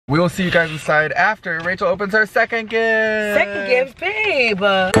We will see you guys inside after Rachel opens her second gift. Second gift, babe.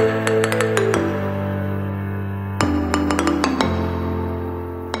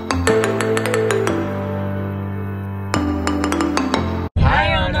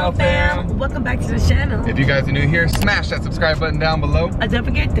 Fam, welcome back to the channel. If you guys are new here, smash that subscribe button down below. Don't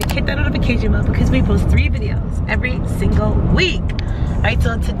forget to hit that notification bell because we post 3 videos every single week. Alright,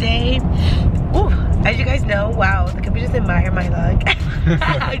 so today, as you guys know, wow, the computer's admire my luck.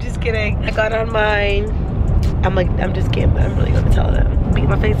 I'm just kidding. I got on mine. I'm just kidding, but I'm really gonna tell them. Beat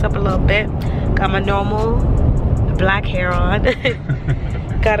my face up a little bit. Got my normal black hair on.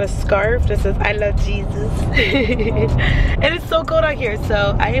 Got a scarf that says I love Jesus. And it's so cold out here,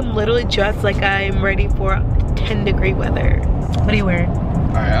 so I am literally dressed like I'm ready for 10-degree weather. What are you wearing?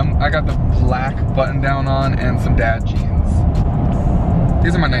 Alright, I got the black button down on and some dad jeans.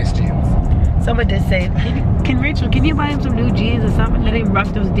 These are my nice jeans. Someone did say, Rachel, can you buy him some new jeans or something? Let him rock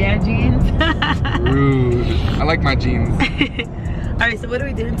those dad jeans. Rude. I like my jeans. Alright, so what are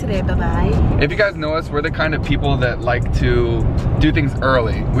we doing today? Bye-bye. If you guys know us, we're the kind of people that like to do things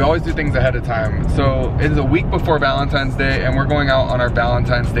early. We always do things ahead of time. So it is a week before Valentine's Day and we're going out on our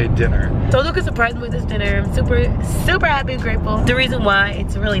Valentine's Day dinner. So Lucas surprised me with this dinner. I'm super happy and grateful. The reason why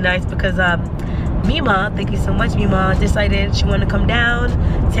it's really nice because Mima, thank you so much, Mima, decided she wanted to come down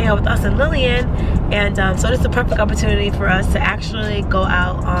to hang out with us and Lillian. And so this is the perfect opportunity for us to actually go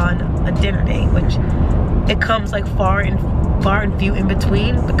out on a dinner date, which it comes like far and few in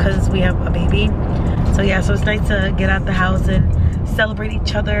between because we have a baby. So yeah, so it's nice to get out the house and celebrate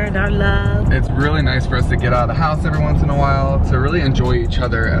each other and our love. It's really nice for us to get out of the house every once in a while to really enjoy each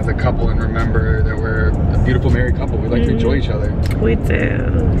other as a couple and remember that we're a beautiful married couple. We like to enjoy each other. We do.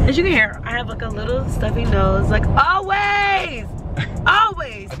 As you can hear, I have like a little stuffy nose, like always.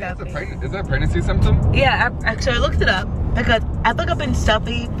 Always. Is that a pregnancy symptom? Yeah, actually I looked it up because I think I've been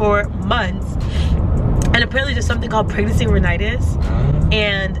stuffy for months. And apparently there's something called pregnancy rhinitis,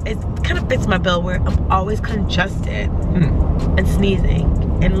 and it kind of fits my bill where I'm always congested and sneezing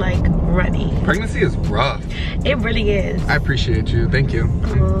and like runny. Pregnancy is rough. It really is. I appreciate you. Thank you.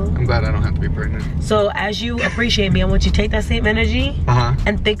 I'm glad I don't have to be pregnant. So as you appreciate me, I want you to take that same energy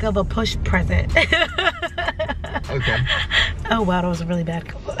and think of a push present. Okay. Oh wow, that was really bad.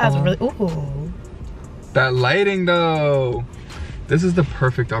 That was really, ooh. That lighting though. This is the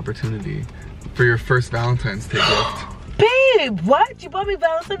perfect opportunity for your first Valentine's Day gift. Babe, what? You bought me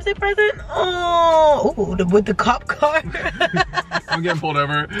Valentine's Day present? Oh, ooh, with the cop car. I'm getting pulled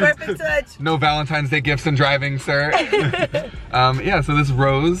over. Perfect touch. No Valentine's Day gifts and driving, sir. Yeah, so this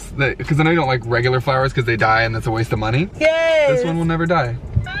rose, because I know you don't like regular flowers because they die and that's a waste of money. Yes. This one will never die.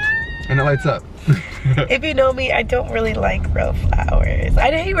 And it lights up. If you know me, I don't really like real flowers.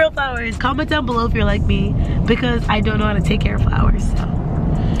 I hate real flowers. Comment down below if you're like me because I don't know how to take care of flowers, so.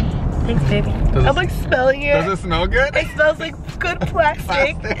 Thanks, baby. I'm like smelling it. Does it smell good? It smells like good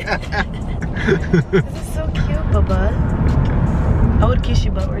plastic. This is so cute, Bubba. I would kiss you,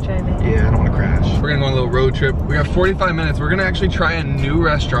 but we're driving. Yeah, I don't want to crash. We're gonna go on a little road trip. We got 45 minutes. We're gonna actually try a new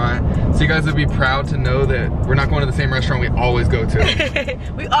restaurant. So you guys would be proud to know that we're not going to the same restaurant we always go to.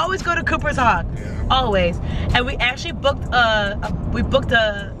 We always go to Cooper's Hawk. Yeah. Always. And we actually booked what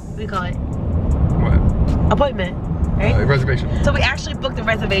do you call it? What? Appointment. Right? Reservation. So we actually booked a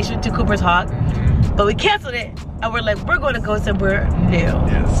reservation to Cooper's Hawk, but we canceled it, and we're like, we're going to go somewhere new.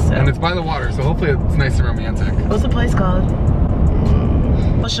 Yes, so. And it's by the water, so hopefully it's nice and romantic. What's the place called?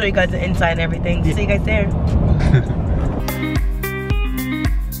 We'll show you guys the inside and everything. Yeah. See you guys there.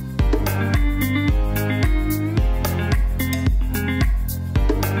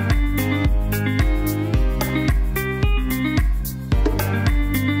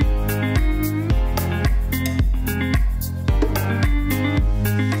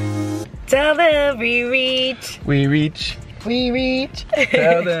 Tell them we reach. We reach. We reach.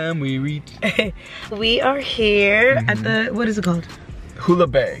 Tell them we reach. We are here at the, what is it called? Hula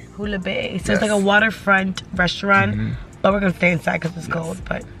Bay. Hula Bay. So it's like a waterfront restaurant, but we're gonna stay inside because it's cold.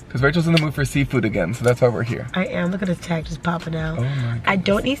 But because Rachel's in the mood for seafood again, so that's why we're here. I am. Look at this tag just popping out. Oh my goodness. I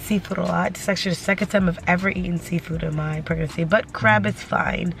don't eat seafood a lot. It's actually the second time I've ever eaten seafood in my pregnancy, but crab is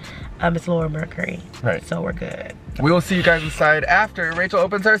fine. It's lower mercury. Right. So we're good. We will see you guys inside after Rachel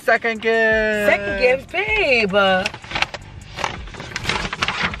opens her second gift. Second gift, babe.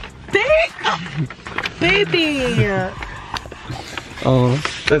 Baby. Oh,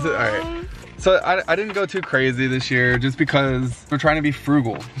 that's it. All right. So I didn't go too crazy this year just because we're trying to be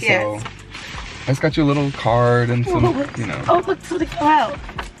frugal. Yes. So I just got you a little card and some, you know. Oh, look, something fell out.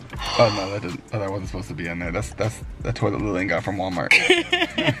 Oh no, that didn't. Oh, that wasn't supposed to be in there. That's a toy that Lillian got from Walmart.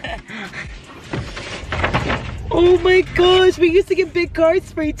 Oh my gosh, we used to get big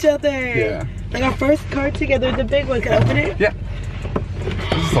cards for each other. Yeah. Like our first card together, the big one. Can I open it? Yeah.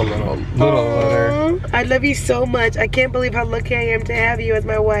 Just a little letter. I love you so much. I can't believe how lucky I am to have you as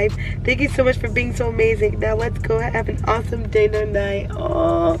my wife. Thank you so much for being so amazing. Now let's go have an awesome day and night.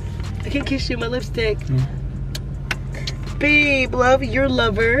 Oh, I can kiss you, my lipstick. Babe, love your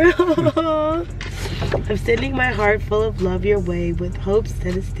lover. I'm sending my heart full of love your way with hopes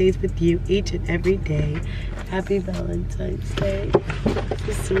that it stays with you each and every day. Happy Valentine's Day.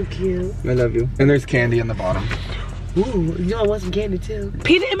 This is so cute. I love you. And there's candy in the bottom. Ooh, you know I want some candy too.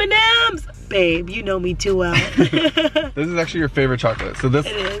 Peanut M&Ms! Babe, you know me too well. This is actually your favorite chocolate. So this,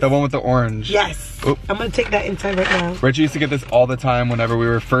 the one with the orange. Yes. Oh. I'm gonna take that inside right now. Rachel used to get this all the time whenever we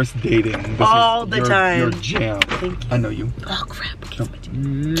were first dating. This all the time. Your jam. Thank you. I know you. Oh crap.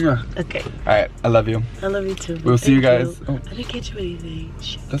 Okay. Alright, I love you. I love you too. We'll see you guys. Oh. I didn't get you anything.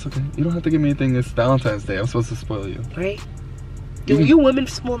 Shit. That's okay. You don't have to give me anything this Valentine's Day. I'm supposed to spoil you. Right? Do you women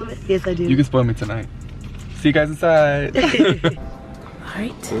spoil them? Yes, I do. You can spoil me tonight. See you guys inside.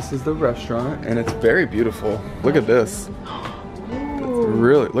 Alright. This is the restaurant and it's very beautiful. Look at this.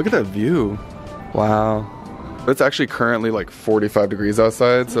 Really, look at that view. Wow. It's actually currently like 45 degrees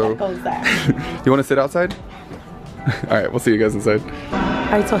outside, so. You want to sit outside? Alright, we'll see you guys inside.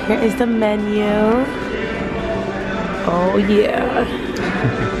 Alright, so here is the menu. Oh yeah.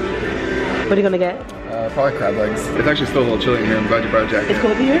 What are you gonna get? Probably crab legs. It's actually still a little chilly in here. I'm glad you brought a jacket. It's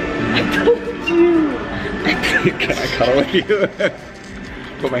cold here? I told you. Can I cuddle with you?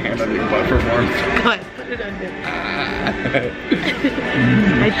 Put my hand under your butt for warmth. Go ahead, put it under.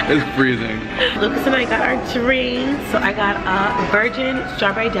 It's freezing. Lucas and I got our drinks. So I got a virgin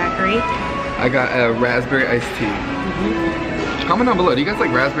strawberry daiquiri. I got a raspberry iced tea. Comment down below. Do you guys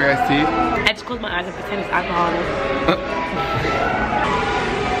like raspberry iced tea? I just closed my eyes and pretend it's alcohol.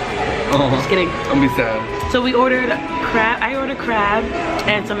 Just kidding. Don't be sad. So we ordered crab. I ordered crab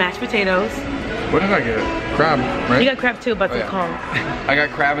and some mashed potatoes. What did I get? Crab, right? You got crab too, but some Kong. I got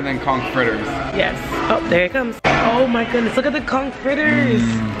crab and then Kong fritters. Yes. Oh, there it comes. Oh my goodness, look at the Kong fritters.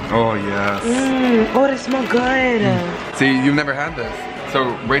 Oh yes. Oh, they smell good. See, you've never had this.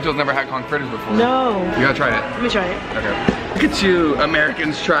 So Rachel's never had Kong fritters before. No. You gotta try it. Let me try it. Okay. Look at you,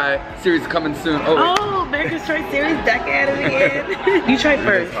 Americans Try series coming soon. Oh, Americans Try series back at it again. You try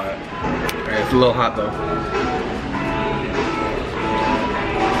first. It's hot. Alright, it's a little hot though.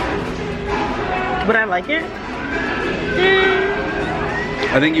 Would I like it?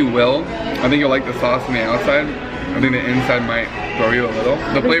 I think you will. I think you'll like the sauce on the outside. I think the inside might throw you a little.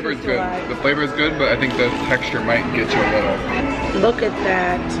 The flavor is good. The flavor is good, but I think the texture might get you a little. Look at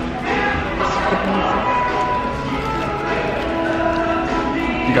that.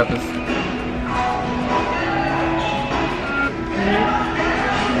 You got this.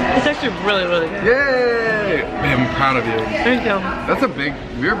 It's actually really, really good. Yay! Man, I'm proud of you. Thank you. That's a big,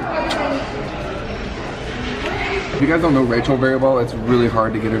 if you guys don't know Rachel very well, it's really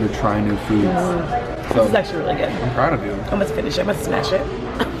hard to get her to try new foods. So, this is actually really good. I'm proud of you. I must finish it. I must smash it.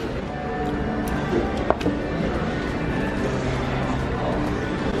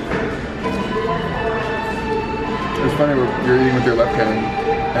 It's funny, you're eating with your left hand,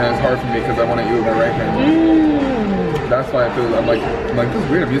 and it's hard for me because I want to eat with my right hand. That's why I feel, I'm like, this is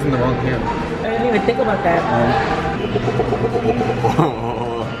weird, I'm using the wrong hand. I didn't even think about that.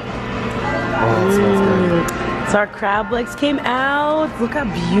 Oh, it smells good. So our crab legs came out. Look how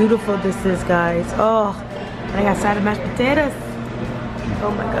beautiful this is, guys. Oh, and I got side of mashed potatoes.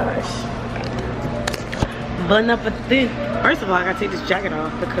 Oh my gosh. Bon appetit. First of all, I gotta take this jacket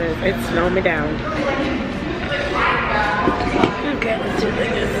off because it's slowing me down. Okay, let's do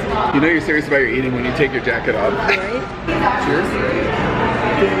this. You know you're serious about your eating when you take your jacket off. Right? Cheers.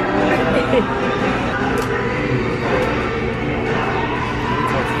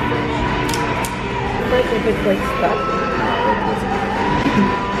 Like if it's like stuck.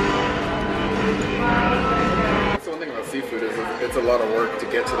 That's the one thing about seafood is it's a lot of work to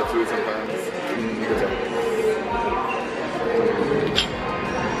get to the food sometimes. You can tell.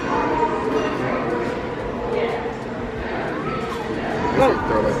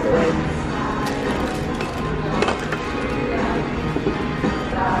 Throw like that.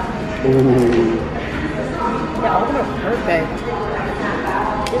 Ooh. Yeah, all of them are perfect.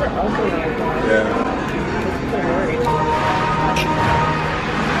 These are all good. Yeah.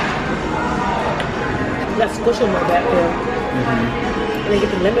 Let's squish them like that there. And then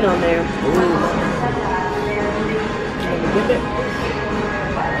get the lemon on there. Whip it.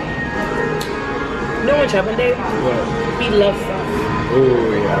 You know what chopping day? What? We love sauce.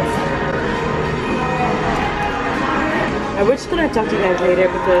 Oh yes. I And we're just gonna talk to you guys later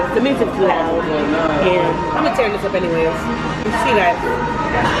because the music's too loud. And I'm gonna turn this up anyways. See you guys.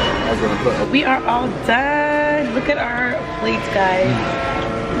 We are all done. Look at our plates, guys.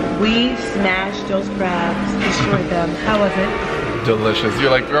 We smashed those crabs, destroyed them. How was it? Delicious.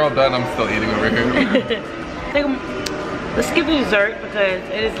 You're like, you're all done, I'm still eating over here. Let's skip the dessert because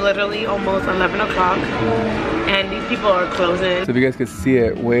it is literally almost 11 o'clock and these people are closing. So if you guys could see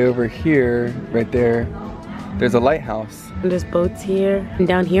it, way over here, right there, there's a lighthouse. And there's boats here and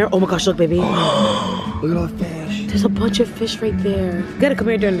down here. Oh my gosh, look, baby. Look at all the fish. There's a bunch of fish right there. You gotta come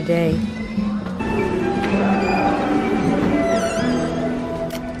here during the day.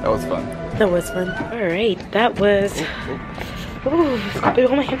 That was fun. That was fun. All right, that was. Ooh, baby,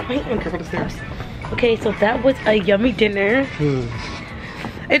 hold my hand. Okay, so that was a yummy dinner.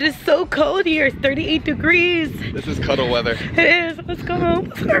 It is so cold here. It's 38 degrees. This is cuddle weather. It is. Let's go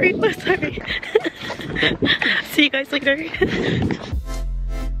home. Sorry. See you guys later.